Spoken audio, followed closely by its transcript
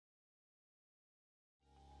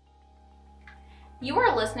You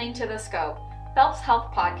are listening to The Scope, Phelps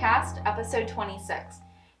Health Podcast, episode 26.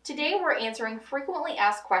 Today we're answering frequently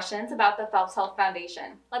asked questions about the Phelps Health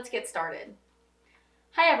Foundation. Let's get started.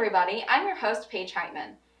 Hi everybody, I'm your host Paige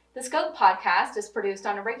Heitman. The Scope Podcast is produced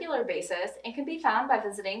on a regular basis and can be found by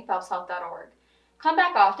visiting phelpshealth.org. Come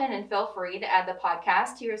back often and feel free to add the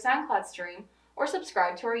podcast to your SoundCloud stream or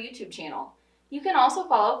subscribe to our YouTube channel. You can also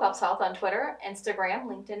follow Phelps Health on Twitter, Instagram,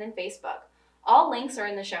 LinkedIn, and Facebook. All links are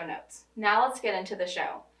in the show notes. Now let's get into the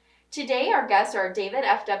show. Today our guests are David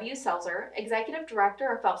F.W. Selzer, Executive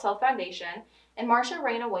Director of Phelps Health Foundation, and Marcia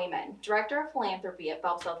Reyna Wayman, Director of Philanthropy at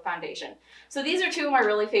Phelps Health Foundation. So these are two of my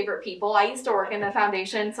really favorite people. I used to work in the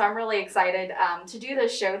foundation, so I'm really excited to do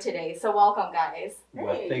this show today. So welcome, guys.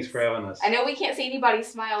 Well, thanks for having us. I know we can't see anybody's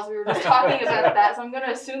smiles. We were just talking about that, so I'm going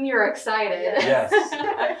to assume you're excited. Yes.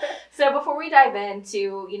 So before we dive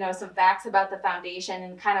into, some facts about the foundation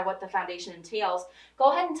and kind of what the foundation entails,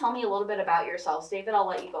 go ahead and tell me a little bit about yourselves. David, I'll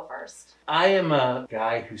let you go first. I am a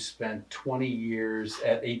guy who spent 20 years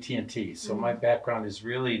at AT&T, so my background is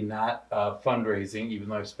really not fundraising, even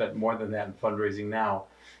though I've spent more than that in fundraising now.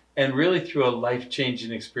 And really through a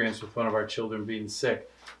life-changing experience with one of our children being sick,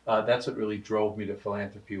 that's what really drove me to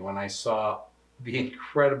philanthropy, when I saw the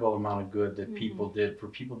incredible amount of good that people did for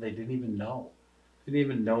people they didn't even know. They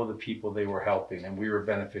didn't even know the people they were helping, and we were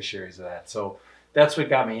beneficiaries of that. So that's what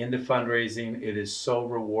got me into fundraising. It is so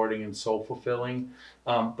rewarding and so fulfilling.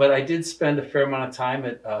 But I did spend a fair amount of time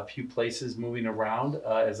at a few places moving around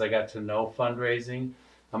as I got to know fundraising.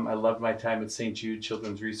 I loved my time at St. Jude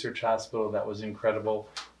Children's Research Hospital. That was incredible.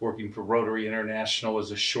 Working for Rotary International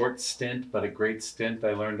was a short stint, but a great stint.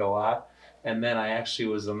 I learned a lot. And then I actually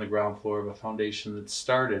was on the ground floor of a foundation that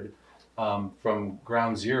started from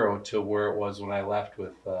ground zero to where it was when I left,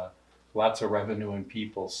 with lots of revenue and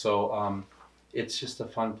people. So it's just a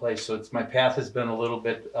fun place. So my path has been a little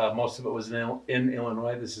bit, most of it was in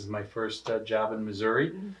Illinois. This is my first job in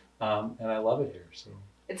Missouri, and I love it here. So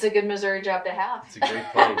it's a good Missouri job to have. it's a great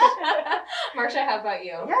place. Marcia, how about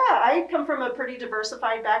you? Yeah, I come from a pretty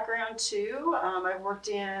diversified background too. I've worked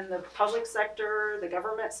in the public sector, the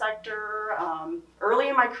government sector. Early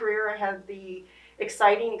in my career, I had the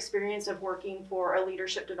exciting experience of working for a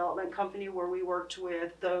leadership development company where we worked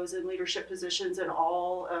with those in leadership positions in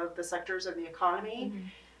all of the sectors of the economy.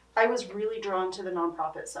 I was really drawn to the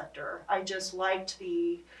nonprofit sector. I just liked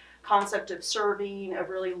the concept of serving, of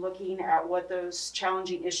really looking at what those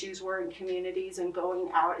challenging issues were in communities and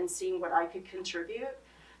going out and seeing what I could contribute.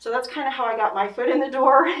 So that's kind of how I got my foot in the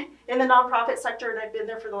door in the nonprofit sector, and I've been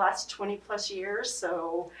there for the last 20 plus years.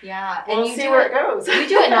 So yeah, we'll see where it goes. You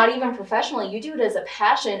do it not even professionally. You do it as a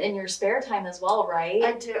passion in your spare time as well, right?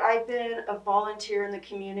 I do. I've been a volunteer in the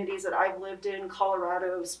communities that I've lived in: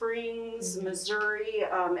 Colorado Springs, Missouri.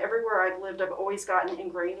 Everywhere I've lived, I've always gotten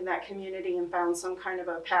ingrained in that community and found some kind of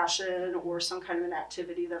a passion or some kind of an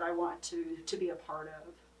activity that I want to be a part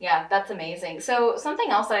of. Yeah, that's amazing. So something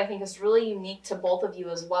else that I think is really unique to both of you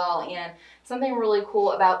as well, and something really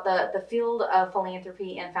cool about the field of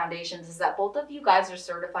philanthropy and foundations, is that both of you guys are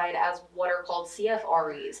certified as what are called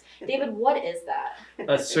CFREs. David, what is that?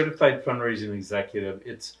 A certified fundraising executive.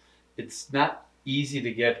 It's not easy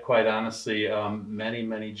to get, quite honestly.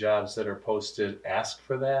 Many jobs that are posted ask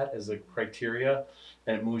for that as a criteria,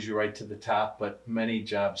 and it moves you right to the top, but many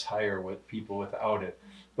jobs hire with people without it.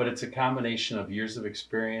 But it's a combination of years of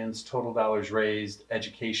experience, total dollars raised,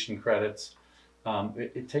 education credits.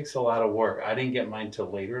 It takes a lot of work. I didn't get mine till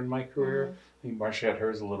later in my career. I think Marcia got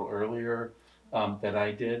hers a little earlier than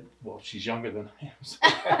I did. Well, she's younger than I am. So.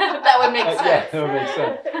 That would make sense. Yeah, that would make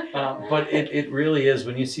sense. But it really is.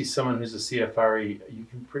 When you see someone who's a CFRE, you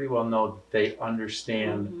can pretty well know that they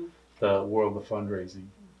understand the world of fundraising.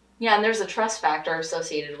 Yeah, and there's a trust factor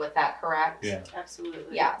associated with that, correct? Yeah.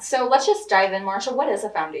 Absolutely. Yeah, so let's just dive in. Marcia, what is a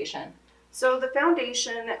foundation? So the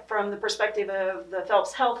foundation, from the perspective of the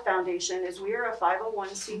Phelps Health Foundation, is we are a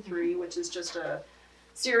 501c3, which is just a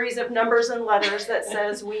series of numbers and letters that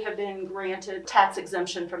says we have been granted tax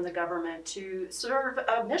exemption from the government to serve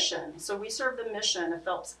a mission. So we serve the mission of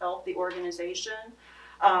Phelps Health, the organization.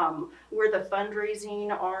 We're the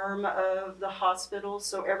fundraising arm of the hospital,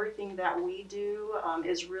 so everything that we do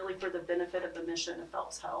is really for the benefit of the mission of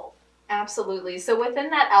Phelps Health. Absolutely. So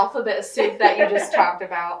within that alphabet soup that you just talked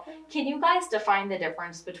about, can you guys define the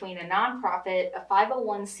difference between a nonprofit, a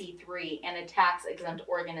 501c3, and a tax-exempt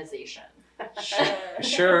organization?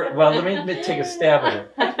 Sure. Well, let me take a stab at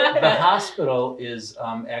it. The hospital is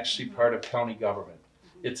actually part of county government.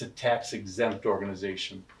 It's a tax-exempt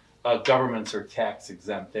organization. Governments are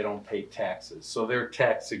tax-exempt. They don't pay taxes. So they're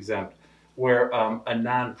tax-exempt. Where a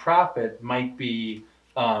nonprofit might be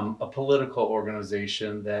a political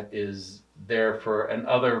organization that is there for, and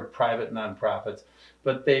other private nonprofits,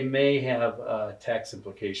 but they may have tax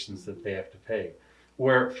implications that they have to pay.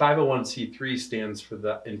 Where 501c3 stands for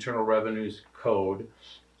the Internal Revenues Code,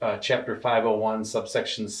 Chapter 501,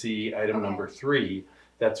 subsection C, item number 3,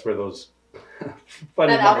 that's where those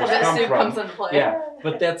funny That numbers alphabet come soup from. comes into play. Yeah,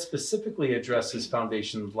 but that specifically addresses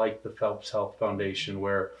foundations like the Phelps Health Foundation,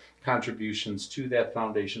 where contributions to that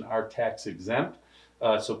foundation are tax exempt,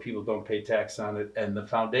 so people don't pay tax on it. And the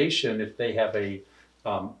foundation, if they have a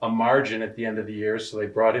margin at the end of the year, so they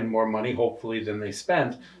brought in more money, hopefully, than they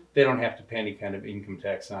spent, they don't have to pay any kind of income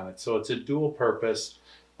tax on it. So it's a dual purpose,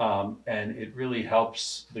 and it really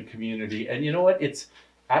helps the community. And you know what?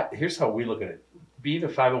 Here's how we look at it. Being a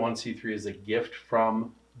 501c3 is a gift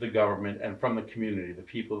from the government and from the community, the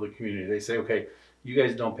people of the community. They say, okay, you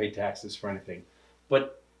guys don't pay taxes for anything,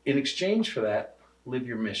 but in exchange for that, live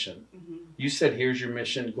your mission. Mm-hmm. You said, here's your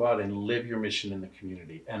mission, go out and live your mission in the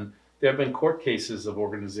community. And there have been court cases of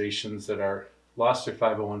organizations that are lost their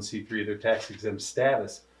 501c3, their tax exempt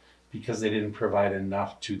status, because they didn't provide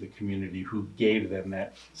enough to the community who gave them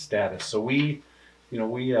that status. So we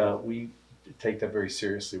take that very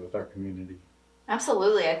seriously with our community.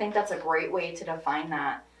 Absolutely. I think that's a great way to define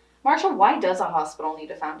that. Marshall, why does a hospital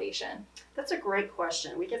need a foundation? That's a great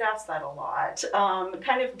question. We get asked that a lot.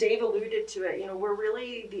 Kind of Dave alluded to it. We're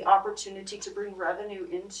really the opportunity to bring revenue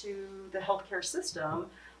into the healthcare system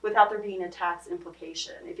without there being a tax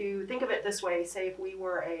implication. If you think of it this way, say if we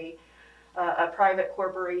were a private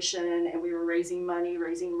corporation and we were raising money,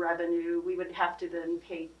 raising revenue, we would have to then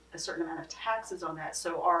pay a certain amount of taxes on that.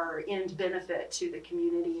 So our end benefit to the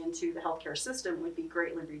community and to the healthcare system would be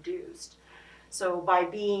greatly reduced. So by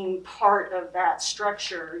being part of that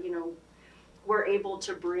structure, we're able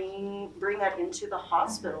to bring that into the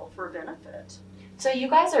hospital for benefit. So you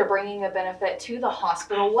guys are bringing a benefit to the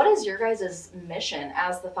hospital. What is your guys' mission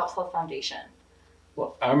as the Phelps Health Foundation?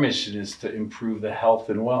 Well, our mission is to improve the health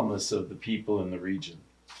and wellness of the people in the region.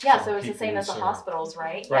 Yeah, so it's the people same we as the serve. hospitals,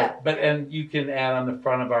 right? Right, Yeah. but and you can add on the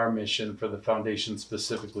front of our mission for the foundation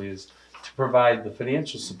specifically is to provide the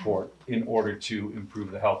financial support in order to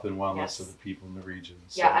improve the health and wellness Yes. of the people in the region.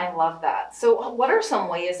 Yeah, I love that. So what are some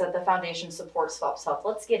ways that the foundation supports Phelps Health?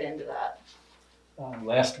 Let's get into that.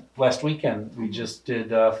 Last weekend, we just did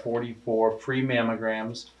 44 free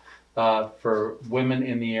mammograms for women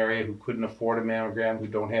in the area who couldn't afford a mammogram, who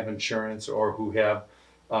don't have insurance, or who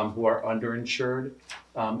are underinsured.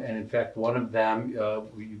 And in fact, one of them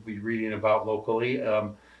we reading about locally.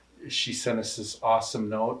 She sent us this awesome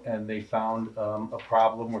note, and they found a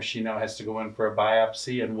problem where she now has to go in for a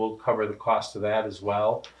biopsy, and we'll cover the cost of that as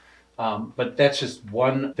well. But that's just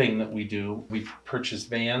one thing that we do. We've purchased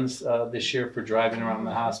vans this year for driving around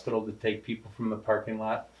the hospital to take people from the parking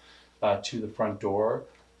lot to the front door.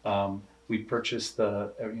 We purchased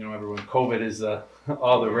everyone, COVID is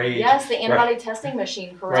all the rage. Yes, the antibody testing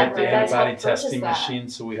machine, correct? Right, the You guys antibody helped purchase testing that. machine,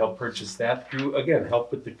 so we help purchase that through, again,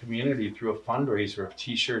 help with the community through a fundraiser of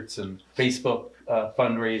t-shirts and Facebook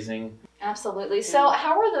fundraising. Absolutely. So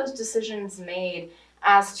how are those decisions made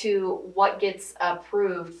as to what gets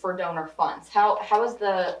approved for donor funds? How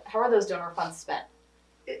are those donor funds spent?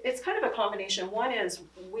 It's kind of a combination. One is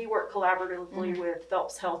we work collaboratively with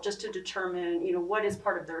Phelps Health just to determine, what is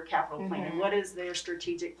part of their capital plan and what is their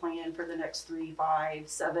strategic plan for the next 3, 5,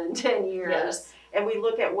 7, 10 years. Yes. And we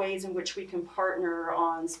look at ways in which we can partner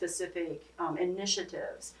on specific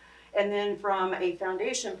initiatives. And then from a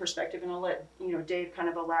foundation perspective, and I'll let Dave kind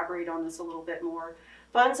of elaborate on this a little bit more,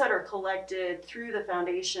 funds that are collected through the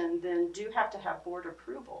foundation then do have to have board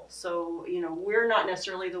approval. So, we're not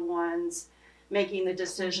necessarily the ones making the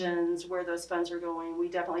decisions where those funds are going. We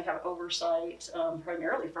definitely have oversight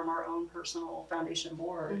primarily from our own personal foundation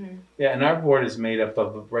board. Mm-hmm. Yeah, and our board is made up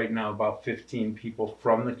of right now about 15 people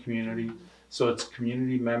from the community. So it's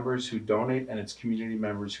community members who donate, and it's community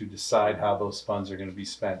members who decide how those funds are going to be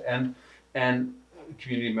spent, and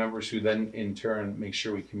community members who then in turn make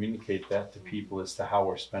sure we communicate that to people as to how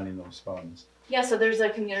we're spending those funds. Yeah, so there's a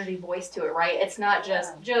community voice to it, right? It's not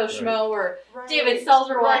just Joe Schmo or Right. David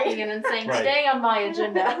Selzer Right. walking in and saying, Right. "Today on my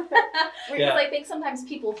agenda." Because Yeah. I think sometimes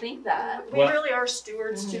people think that. We Well- really are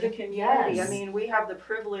stewards to the community. Yes. I mean, we have the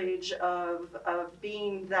privilege of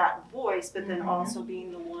being that voice, but then Mhm. also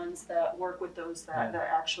being the ones that work with those that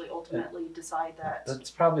actually ultimately decide that.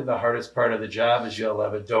 That's probably the hardest part of the job is you'll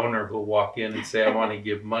have a donor who'll walk in and say, I want to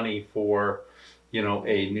give money for,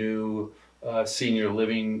 a new senior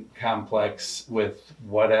living complex with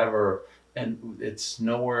whatever, and it's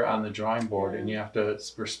nowhere on the drawing board, and you have to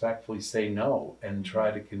respectfully say no and try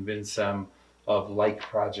to convince them of like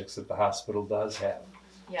projects that the hospital does have.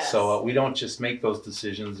 Yes. So we don't just make those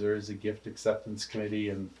decisions. There is a gift acceptance committee,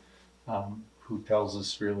 and who tells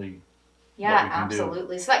us really Yeah, what we can do.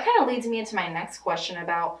 absolutely. So that kind of leads me into my next question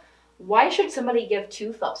about why should somebody give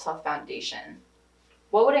to Phelps Health Foundation?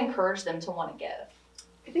 What would encourage them to want to give?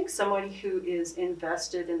 I think somebody who is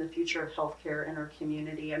invested in the future of healthcare in our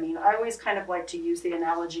community. I mean, I always kind of like to use the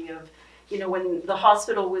analogy of, when the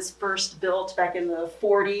hospital was first built back in the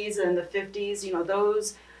 40s and the 50s,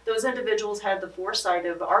 those individuals had the foresight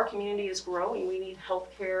of our community is growing. We need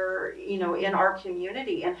healthcare, in our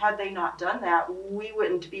community. And had they not done that, we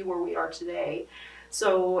wouldn't be where we are today.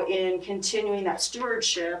 So in continuing that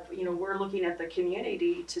stewardship, we're looking at the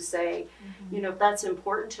community to say, if that's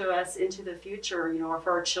important to us into the future, or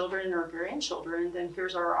for our children or grandchildren, then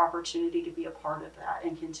here's our opportunity to be a part of that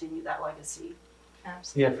and continue that legacy.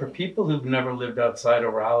 Absolutely. Yeah, for people who've never lived outside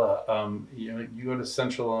of Rolla, you go to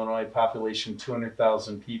Central Illinois, population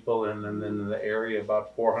 200,000 people, and then in the area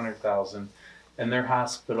about 400,000, and their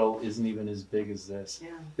hospital isn't even as big as this. Yeah.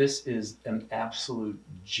 This is an absolute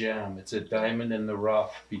gem. It's a diamond in the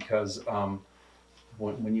rough because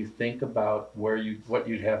when you think about what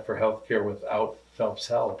you'd have for healthcare without Phelps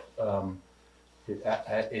Health,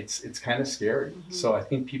 it's kind of scary. So I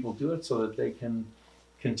think people do it so that they can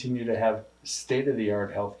continue to have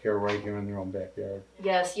state-of-the-art healthcare right here in their own backyard.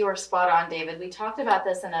 Yes, you are spot on, David. We talked about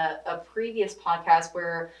this in a previous podcast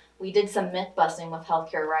where we did some myth busting with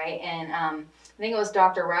healthcare, right? And I think it was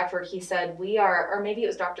Dr. Radford. He said we are, or maybe it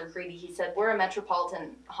was Dr. Creedy. He said we're a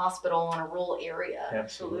metropolitan hospital in a rural area.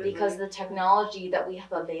 Absolutely. Because the technology that we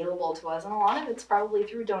have available to us, and a lot of it's probably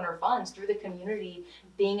through donor funds, through the community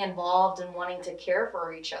being involved and wanting to care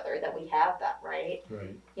for each other, that we have that, right?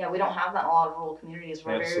 Right. Yeah, we don't have that in a lot of rural communities.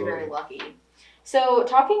 We're Absolutely. very, very lucky. So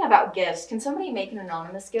talking about gifts, can somebody make an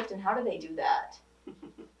anonymous gift, and how do they do that?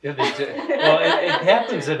 Yeah, they do. Well, it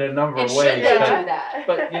happens in a number And of should ways. they do but- that?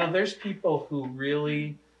 But there's people who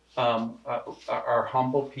really are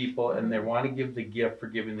humble people, and they want to give the gift for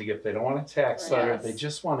giving the gift. They don't want a tax letter. Yes. They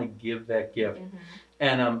just want to give that gift. Mhm.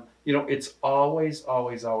 And it's always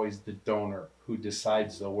the donor who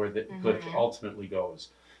decides though where the gift ultimately goes.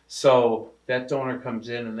 So that donor comes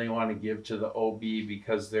in and they want to give to the OB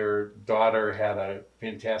because their daughter had a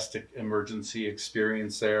fantastic emergency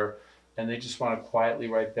experience there. And they just want to quietly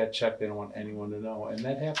write that check. They don't want anyone to know. And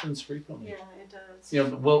that happens frequently. Yeah, it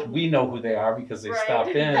does. Well, we know who they are because they Right. stopped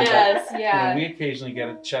in. but, Yes, yeah. we occasionally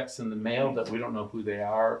get checks in the mail that we don't know who they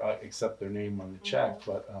are, except their name on the check.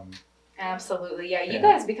 But Absolutely, yeah. You Yeah.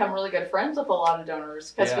 guys become really good friends with a lot of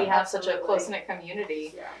donors because we Yeah. have such a Absolutely. close-knit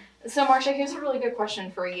community. Yeah. So, Marcia, here's a really good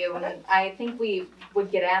question for you, and I think we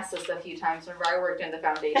would get asked this a few times whenever I worked in the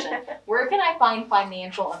foundation. Where can I find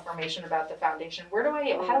financial information about the foundation? How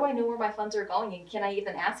do I know where my funds are going, and can I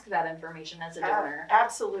even ask that information as a donor?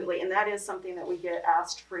 Absolutely, and that is something that we get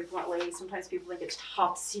asked frequently. Sometimes people think it's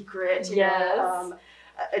top secret. Yes.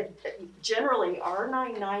 Generally, our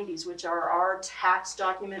 990s, which are our tax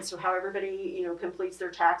documents, so how everybody completes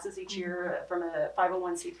their taxes each year. From a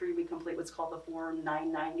 501c3, we complete what's called the Form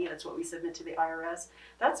 990. That's what we submit to the IRS.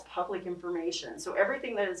 That's public information. So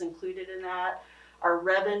everything that is included in that, our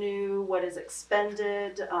revenue, what is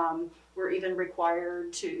expended. We're even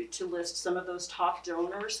required to list some of those top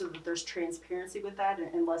donors so that there's transparency with that,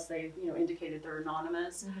 unless they've indicated they're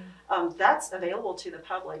anonymous. That's available to the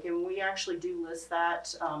public, and we actually do list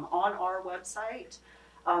that on our website.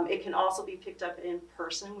 It can also be picked up in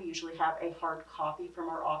person. We usually have a hard copy from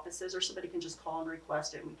our offices, or somebody can just call and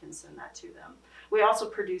request it, and we can send that to them. We also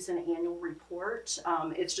produce an annual report.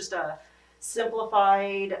 It's just a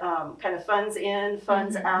simplified kind of funds in,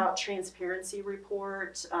 funds out transparency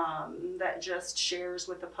report that just shares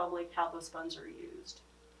with the public how those funds are used.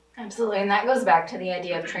 Absolutely, and that goes back to the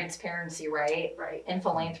idea of transparency, right? Right. In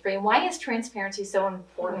philanthropy. Why is transparency so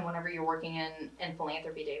important whenever you're working in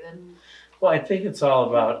philanthropy, David? well, I think it's all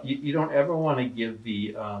about you don't ever want to give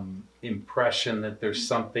the impression that there's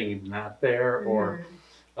something not there, or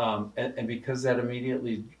and because that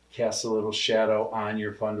immediately casts a little shadow on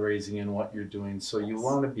your fundraising and what you're doing. So you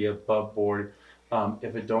want to be above board.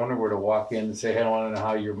 If a donor were to walk in and say, "Hey, I want to know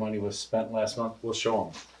how your money was spent last month," we'll show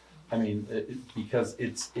them. I mean, because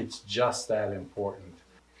it's just that important.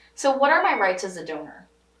 So what are my rights as a donor?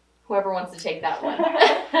 Whoever wants to take that one.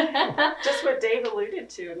 Just what Dave alluded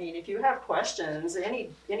to. I mean, if you have questions, any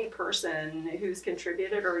person who's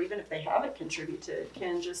contributed, or even if they haven't contributed,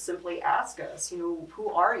 can just simply ask us. Who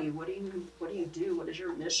are you? What do you do? What is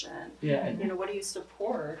your mission? Yeah. And, What do you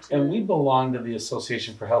support? and we belong to the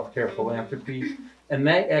Association for Healthcare Philanthropy, and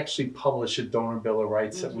they actually publish a donor bill of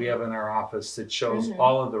rights that we have in our office that shows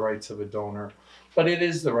all of the rights of a donor. But it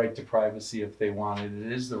is the right to privacy if they want it.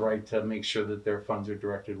 It is the right to make sure that their funds are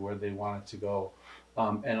directed where they want it to go.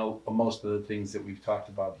 most of the things that we've talked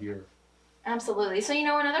about here. Absolutely. So,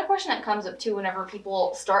 another question that comes up too whenever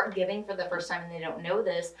people start giving for the first time and they don't know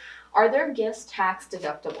this, are their gifts tax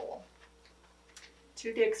deductible?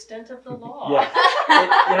 To the extent of the law.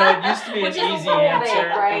 Yeah. It used to be an Which is a easy little answer. bit,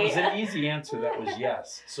 right? It was an easy answer that was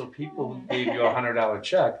yes. So people who gave you a $100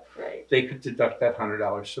 check, Right. they could deduct that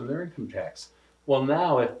 $100 from their income tax. Well,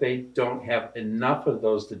 now if they don't have enough of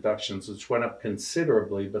those deductions, which went up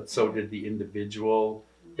considerably, but so did the individual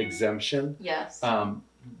exemption, Yes.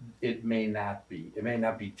 it may not be. It may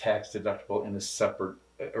not be tax deductible in a separate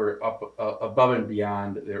or above and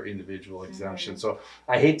beyond their individual exemption. So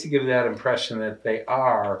I hate to give that impression that they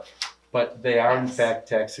are, but they are in fact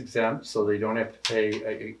tax exempt, so they don't have to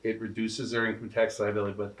pay. It reduces their income tax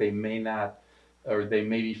liability, but they may not, or they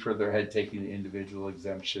may be further ahead taking the individual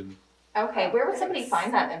exemption. Okay, where would somebody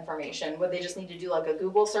find that information? Would they just need to do like a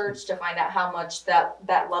Google search to find out how much that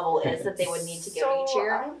level is that they would need to give each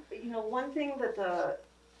year? One thing that the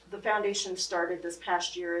foundation started this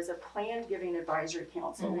past year is a planned giving advisory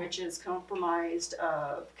council, which is comprised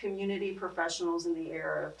of community professionals in the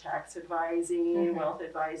area of tax advising, wealth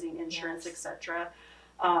advising, insurance, etc.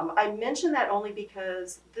 I mention that only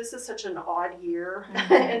because this is such an odd year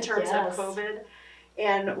in terms of COVID.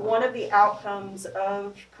 And one of the outcomes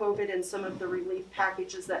of COVID and some of the relief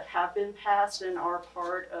packages that have been passed and are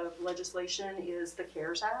part of legislation is the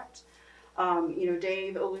CARES Act.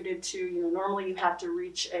 Dave alluded to, normally you have to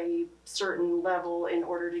reach a certain level in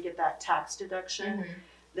order to get that tax deduction.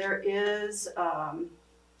 There is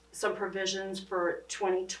some provisions for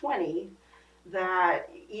 2020 that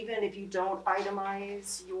even if you don't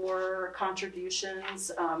itemize your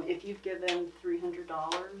contributions, if you've given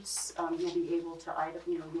 $300, you'll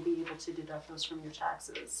be able to deduct those from your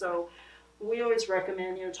taxes. So we always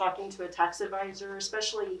recommend, talking to a tax advisor,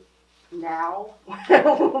 especially now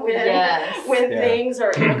when things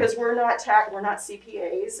are, because we're not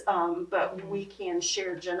CPAs, but we can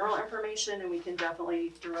share general information and we can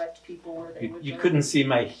definitely direct people where they would You go. couldn't see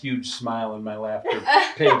my huge smile and my laughter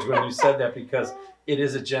page when you said that, because it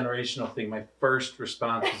is a generational thing. My first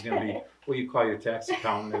response was going to be, well, you call your tax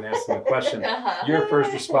accountant and ask them a question. Your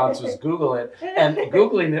first response was Google it, and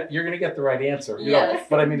Googling it, you're going to get the right answer. You know?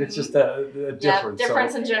 But I mean, it's just a difference.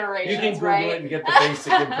 Difference so in generations, you can Google right? it and get the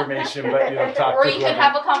basic information, but talk or to you whoever. can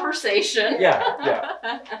have a conversation. Yeah.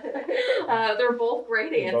 They're both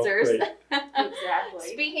great They're both answers. great.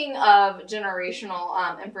 Exactly. Speaking of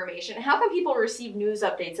generational information, how can people receive news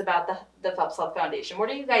updates about the Phelps Health Foundation?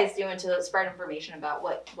 What are you guys doing to spread information about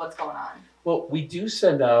what's going on? Well, we do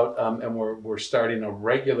send out, and we're starting a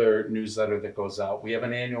regular newsletter that goes out. We have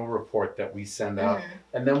an annual report that we send out,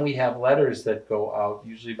 and then we have letters that go out,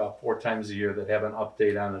 usually about 4 times a year, that have an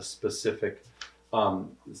update on a specific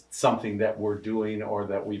something that we're doing or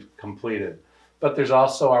that we've completed. But there's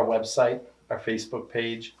also our website, our Facebook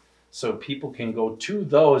page, so people can go to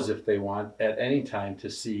those if they want at any time to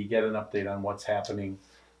get an update on what's happening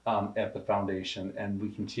at the foundation, and we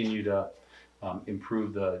continue to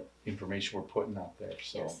improve the information we're putting out there.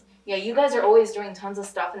 So. Yes. Yeah, you guys are always doing tons of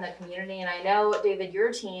stuff in the community, and I know, David,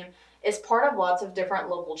 your team is part of lots of different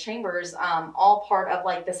local chambers, all part of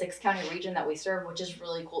like the 6-county region that we serve, which is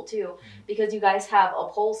really cool too, because you guys have a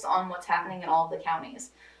pulse on what's happening in all of the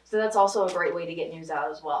counties. So that's also a great way to get news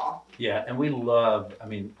out as well. Yeah, and we love,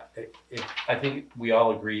 I think we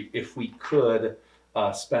all agree, if we could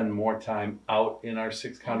spend more time out in our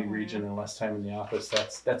 6-county region and less time in the office,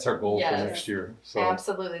 that's our goal for next year. So.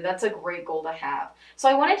 Absolutely, that's a great goal to have. So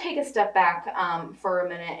I want to take a step back for a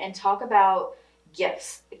minute and talk about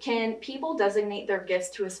gifts. Can people designate their gifts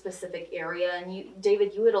to a specific area? And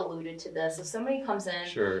David, you had alluded to this. If somebody comes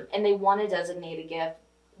in and they want to designate a gift,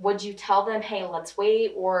 would you tell them, hey, let's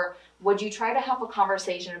wait? Or would you try to have a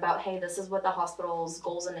conversation about, hey, this is what the hospital's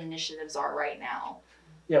goals and initiatives are right now?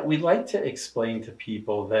 Yeah, we like to explain to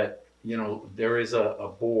people that, there is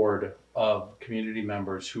a board of community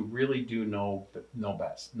members who really do know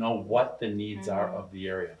best, know what the needs are of the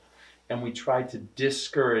area. And we try to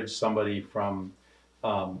discourage somebody from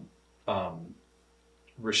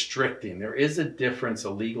restricting. There is a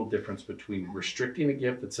legal difference between restricting a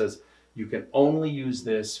gift that says you can only use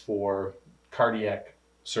this for cardiac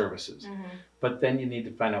services. But then you need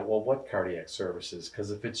to find out, well, what cardiac services?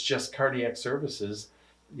 Because if it's just cardiac services,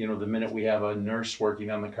 the minute we have a nurse working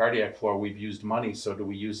on the cardiac floor, we've used money. So do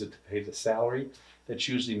we use it to pay the salary? That's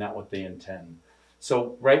usually not what they intend.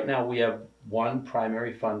 So right now we have one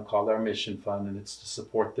primary fund called our Mission Fund, and it's to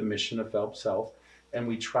support the mission of Phelps Health. And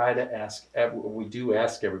we try to ask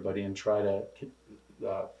everybody and try to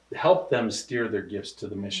help them steer their gifts to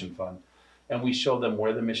the Mission Fund. And we show them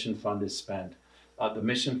where the Mission Fund is spent. The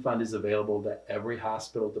mission fund is available to every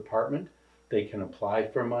hospital department. They can apply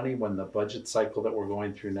for money when the budget cycle that we're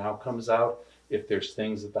going through now comes out. If there's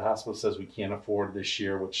things that the hospital says we can't afford this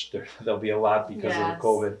year, which there'll be a lot because of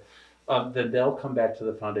COVID, then they'll come back to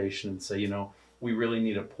the foundation and say, we really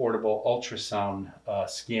need a portable ultrasound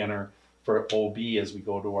scanner for OB as we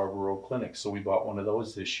go to our rural clinics. So we bought one of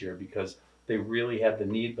those this year because they really had the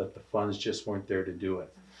need, but the funds just weren't there to do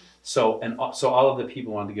it. So all of the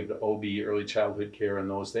people wanted to give to OB, early childhood care, and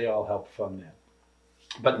those, they all helped fund that.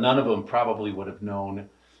 But none of them probably would have known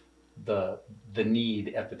the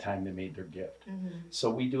need at the time they made their gift. So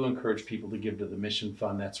we do encourage people to give to the mission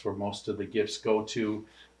fund. That's where most of the gifts go to.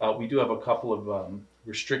 We do have a couple of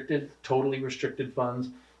totally restricted funds.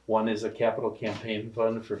 One is a capital campaign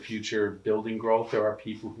fund for future building growth. There are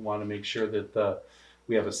people who want to make sure that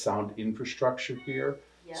we have a sound infrastructure here.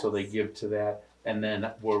 So they give to that. And then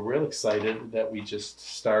we're real excited that we just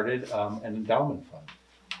started an endowment fund.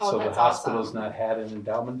 So the hospital's not had an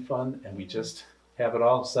endowment fund, and we just have it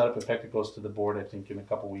all set up. In fact, it goes to the board, I think, in a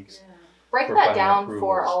couple weeks. Break that down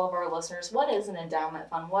for all of our listeners. What is an endowment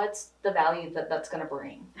fund? What's the value that's going to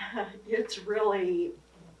bring? It's really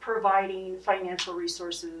providing financial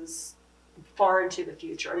resources far into the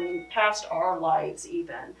future. I mean, past our lives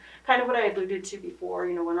even. Kind of what I alluded to before,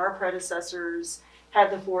 when our predecessors had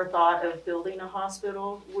the forethought of building a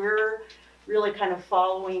hospital, we're really kind of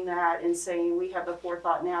following that and saying we have the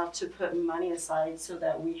forethought now to put money aside so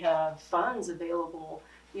that we have funds available,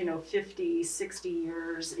 50, 60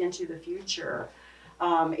 years into the future.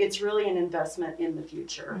 It's really an investment in the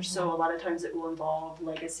future. So a lot of times it will involve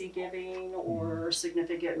legacy giving or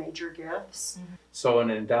significant major gifts. So an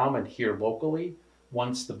endowment here locally,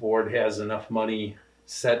 once the board has enough money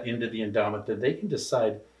set into the endowment, that they can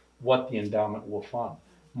decide what the endowment will fund.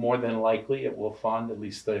 More than likely it will fund, at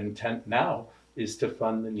least the intent now, is to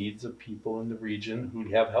fund the needs of people in the region who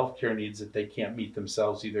have healthcare needs that they can't meet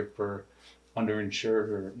themselves, either for underinsured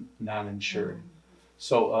or non-insured.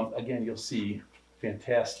 So again, you'll see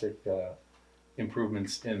fantastic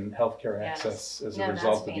improvements in healthcare access as a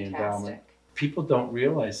result of the endowment. People don't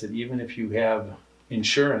realize that even if you have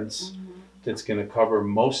insurance that's going to cover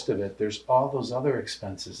most of it, there's all those other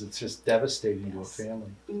expenses. It's just devastating to a family.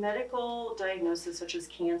 Medical diagnosis such as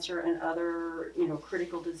cancer and other,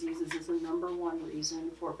 critical diseases is the #1 reason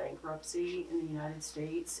for bankruptcy in the United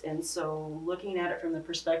States. And so looking at it from the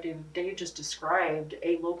perspective Dave just described,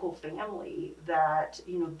 a local family that,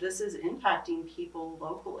 this is impacting people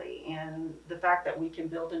locally. And the fact that we can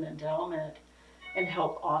build an endowment and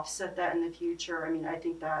help offset that in the future, I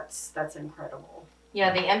think that's incredible.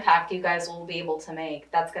 Yeah, the impact you guys will be able to make,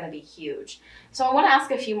 that's going to be huge. So I want to ask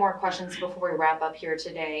a few more questions before we wrap up here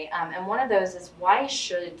today. And one of those is, why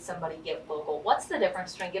should somebody give local? What's the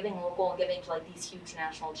difference between giving local and giving to these huge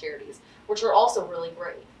national charities, which are also really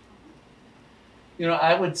great?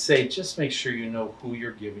 I would say just make sure you know who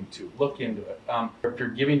you're giving to. Look into it. If you're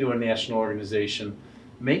giving to a national organization,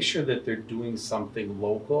 make sure that they're doing something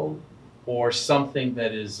local or something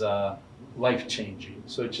that is life-changing.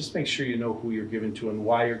 So just make sure you know who you're giving to and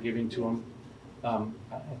why you're giving to them.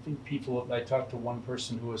 I think I talked to one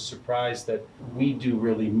person who was surprised that we do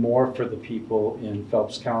really more for the people in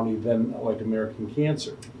Phelps County than American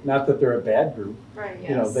Cancer. Not that they're a bad group. Right.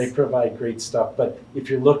 They provide great stuff. But if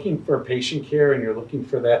you're looking for patient care and you're looking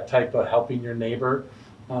for that type of helping your neighbor,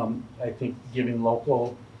 I think giving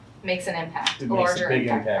local makes an impact, a larger big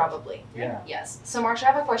impact, probably. Yeah. Yes. So Marsha,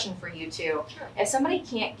 I have a question for you too. Sure. If somebody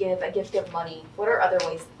can't give a gift of money, what are other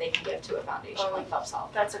ways that they can give to a foundation like Phelps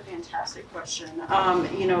Health? That's a fantastic question.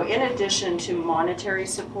 In addition to monetary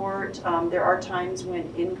support, there are times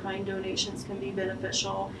when in-kind donations can be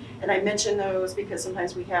beneficial. And I mention those because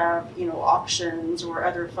sometimes we have, auctions or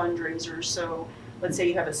other fundraisers. So let's say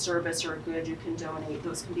you have a service or a good you can donate,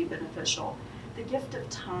 those can be beneficial. The gift of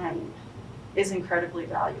time is incredibly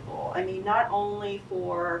valuable. Not only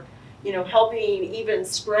for, helping even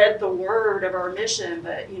spread the word of our mission,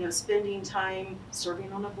 but, spending time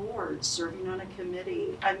serving on a board, serving on a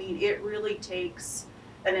committee. It really takes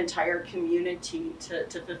an entire community to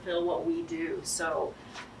fulfill what we do. So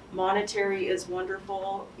monetary is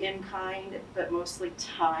wonderful, in kind, but mostly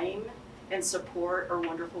time and support are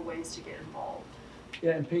wonderful ways to get involved.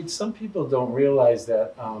 Yeah, and Paige, some people don't realize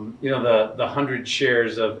that, the 100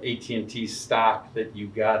 shares of AT&T stock that you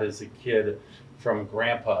got as a kid from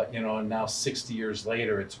grandpa, and now 60 years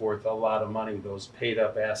later, it's worth a lot of money, those paid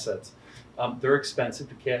up assets. They're expensive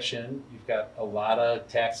to cash in. You've got a lot of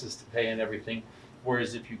taxes to pay and everything.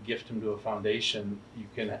 Whereas if you gift them to a foundation, you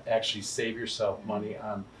can actually save yourself money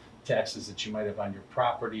on taxes that you might have on your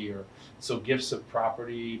property. So gifts of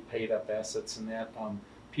property, paid up assets and that,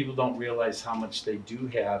 people don't realize how much they do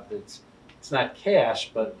have. It's not cash,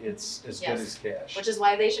 but it's as good Yes. as cash. Which is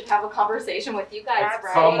why they should have a conversation with you guys,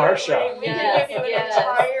 right? Call Marsha. We Yes, can give you yes.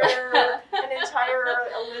 an entire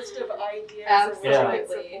list of ideas and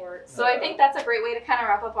Absolutely. support. So I think that's a great way to kind of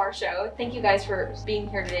wrap up our show. Thank you guys for being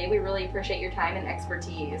here today. We really appreciate your time and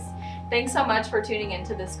expertise. Thanks so much for tuning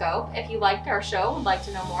into The Scope. If you liked our show and would like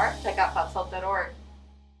to know more, check out phelpshealth.org.